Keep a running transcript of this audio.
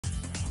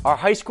Our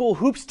high school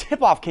hoops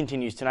tip-off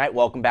continues tonight.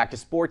 Welcome back to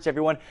sports,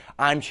 everyone.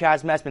 I'm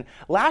Chaz Messman.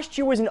 Last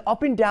year was an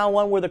up-and-down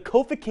one where the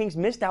Kofa Kings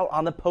missed out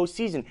on the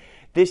postseason.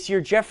 This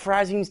year, Jeff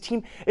Frazin's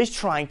team is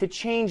trying to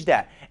change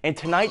that. And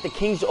tonight, the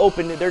Kings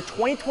opened their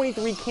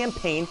 2023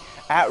 campaign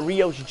at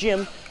Rio's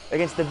Gym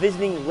against the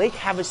visiting Lake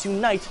Havasu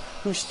Knights,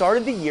 who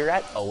started the year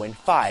at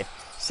 0-5.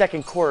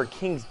 Second quarter,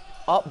 Kings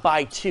up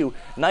by 2.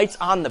 Knights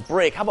on the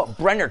break. How about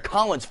Brenner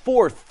Collins,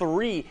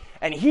 4-3,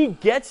 and he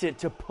gets it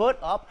to put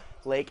up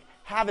Lake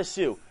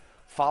Havasu.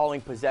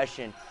 Following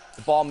possession,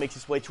 the ball makes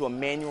its way to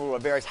Emmanuel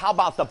Rivera. How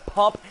about the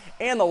pump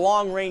and the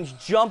long-range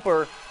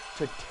jumper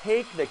to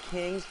take the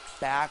Kings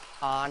back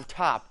on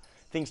top?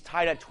 Things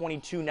tied at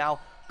 22 now.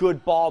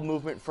 Good ball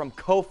movement from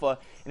Kofa,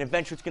 and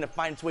eventually it's going to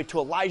find its way to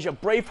Elijah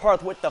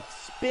Braveheart with the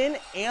spin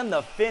and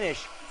the finish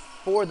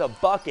for the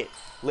bucket.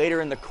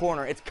 Later in the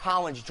corner, it's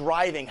Collins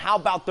driving. How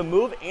about the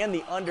move and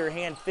the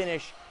underhand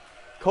finish?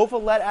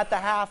 Kofa led at the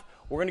half.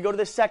 We're going to go to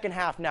the second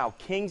half now.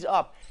 Kings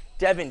up.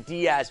 Devin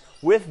Diaz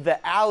with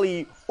the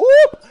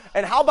alley-oop.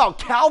 And how about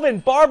Calvin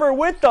Barber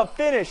with the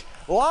finish?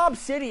 Lob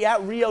City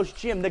at Rio's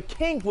Gym. The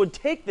Kings would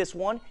take this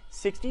one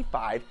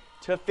 65-50.